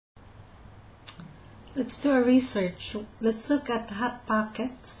Let's do a research. Let's look at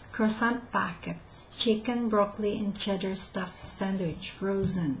Hotpockets, Croissant packets, chicken, broccoli, and cheddar stuffed sandwich,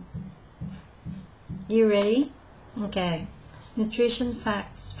 frozen. You ready? Okay. Nutrition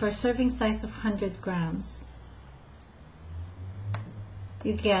facts. For serving size of 100 grams,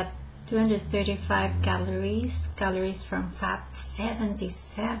 you get 235 calories. Calories from fat,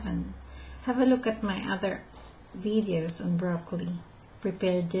 77. Have a look at my other videos on broccoli,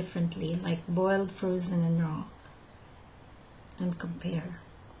 prepared differently, like boiled, frozen, and raw, and compare.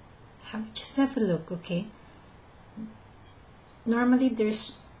 Just have a look, okay? Normally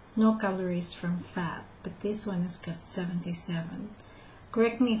there's no calories from fat, but this one has got 77.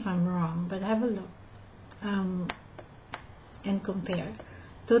 Correct me if I'm wrong, but have a look and compare.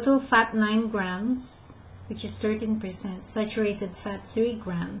 Total fat 9 grams, which is 13%. Saturated fat 3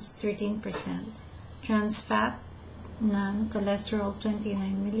 grams, 13%. Trans fat none. Cholesterol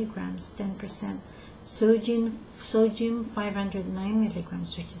 29 milligrams, 10%. Sodium 509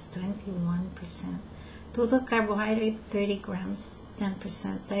 milligrams, which is 21%. Total carbohydrate 30 grams,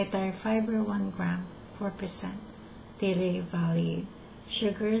 10%. Dietary fiber 1 gram, 4%. Daily value.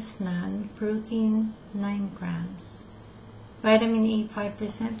 Sugars none. Protein 9 grams. Vitamin A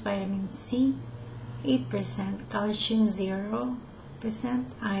 5%. Vitamin C 8%. Calcium 0%.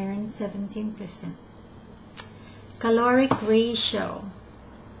 Iron 17%. Caloric ratio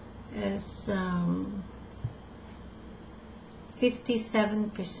is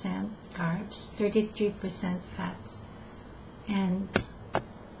 57% carbs, 33% fats, and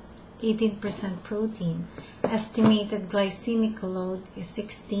 18% protein. Estimated glycemic load is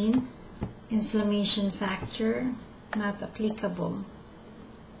 16. Inflammation factor not applicable.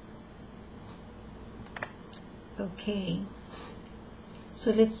 Okay,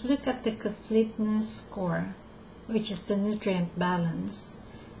 so let's look at the completeness score, which is the nutrient balance.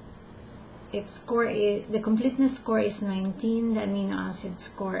 The completeness score is 19. The amino acid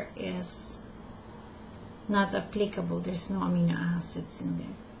score is not applicable. There's no amino acids in there.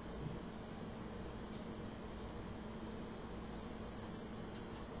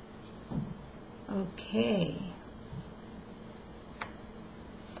 Okay.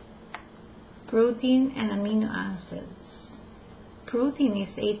 Protein and amino acids. Protein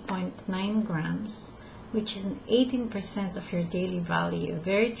is 8.9 grams, which is 18% of your daily value.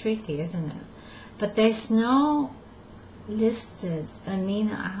 Very tricky, isn't it? But there's no listed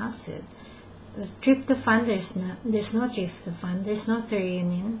amino acid. Tryptophan, there's no tryptophan, there's no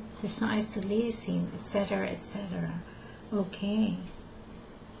threonine, there's no isoleucine, etc., etc. Okay.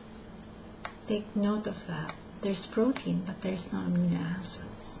 Take note of that. There's protein, but there's no amino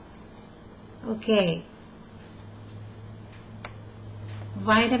acids. Okay.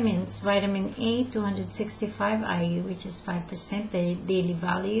 Vitamins. Vitamin A, 265 IU, which is 5% daily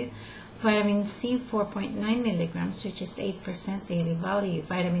value. Vitamin C, 4.9 milligrams, which is 8% daily value.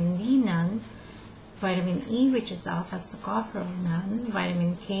 Vitamin D, none. Vitamin E, which is alpha-tocopherol, none.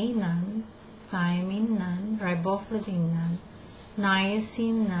 Vitamin K, none. Thiamine, none. Riboflavin, none.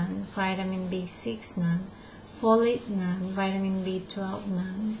 Niacin, none. Vitamin B6, none. Folate, none. Vitamin B12,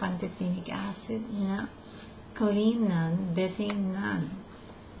 none. Pantothenic acid, none. Choline, none. Betaine, none.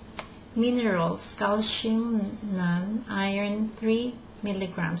 Minerals, calcium, none. Iron, 3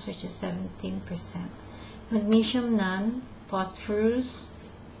 milligrams, which is 17%. Magnesium, none. Phosphorus,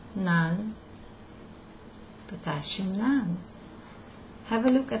 none. Potassium, none. Have a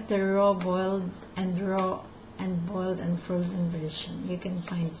look at the raw, boiled, and boiled and frozen version. You can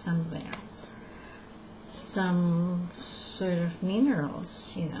find somewhere some sort of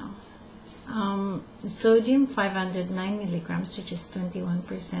minerals, you know. Sodium 509 milligrams, which is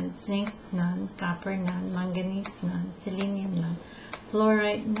 21%. Zinc, none. Copper, none. Manganese, none. Selenium, none.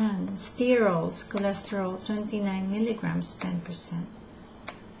 Fluoride, none. Sterols, cholesterol 29 milligrams, 10%.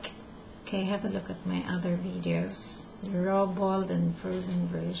 Okay, have a look at my other videos. The raw, boiled, and frozen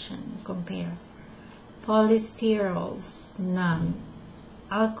version. Compare. Polysterols, none.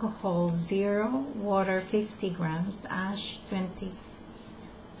 Alcohol, 0. Water, 50 grams. Ash,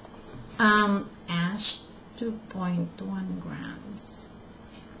 2.1 grams.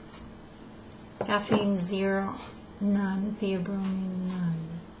 Caffeine, 0. None. Theobromine, none.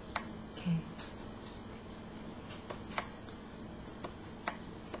 Okay.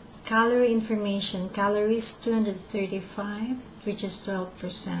 Calorie information. Calories, 235, which is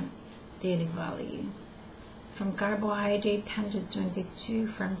 12% daily value. From carbohydrate, 122.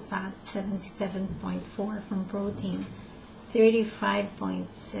 From fat, 77.4. From protein,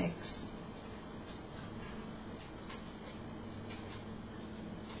 35.6.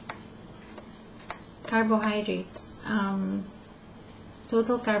 Carbohydrates,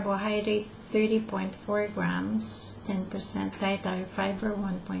 Total carbohydrate 30.4 grams, 10%. Dietary fiber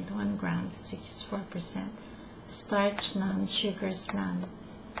 1.1 grams, which is 4%. Starch none, sugars none.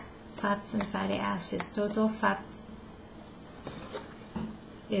 Fats and fatty acid. Total fat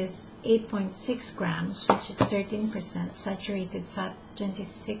is 8.6 grams, which is 13%. Saturated fat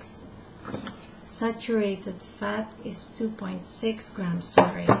 26. Saturated fat is 2.6 grams,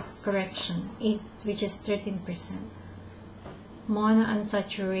 sorry, correction, 8, which is 13%.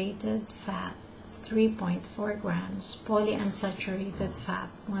 Monounsaturated fat 3.4 grams. Polyunsaturated fat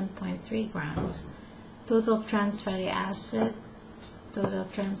 1.3 grams. Total trans fatty acid, total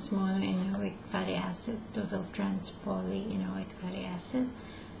trans monoenoic fatty acid, total trans polyenoic fatty acid,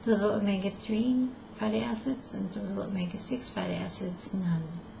 total omega-3 fatty acids, and total omega-6 fatty acids, none.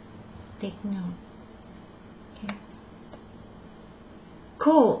 Take note. Okay.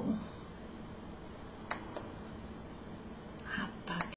 Cool.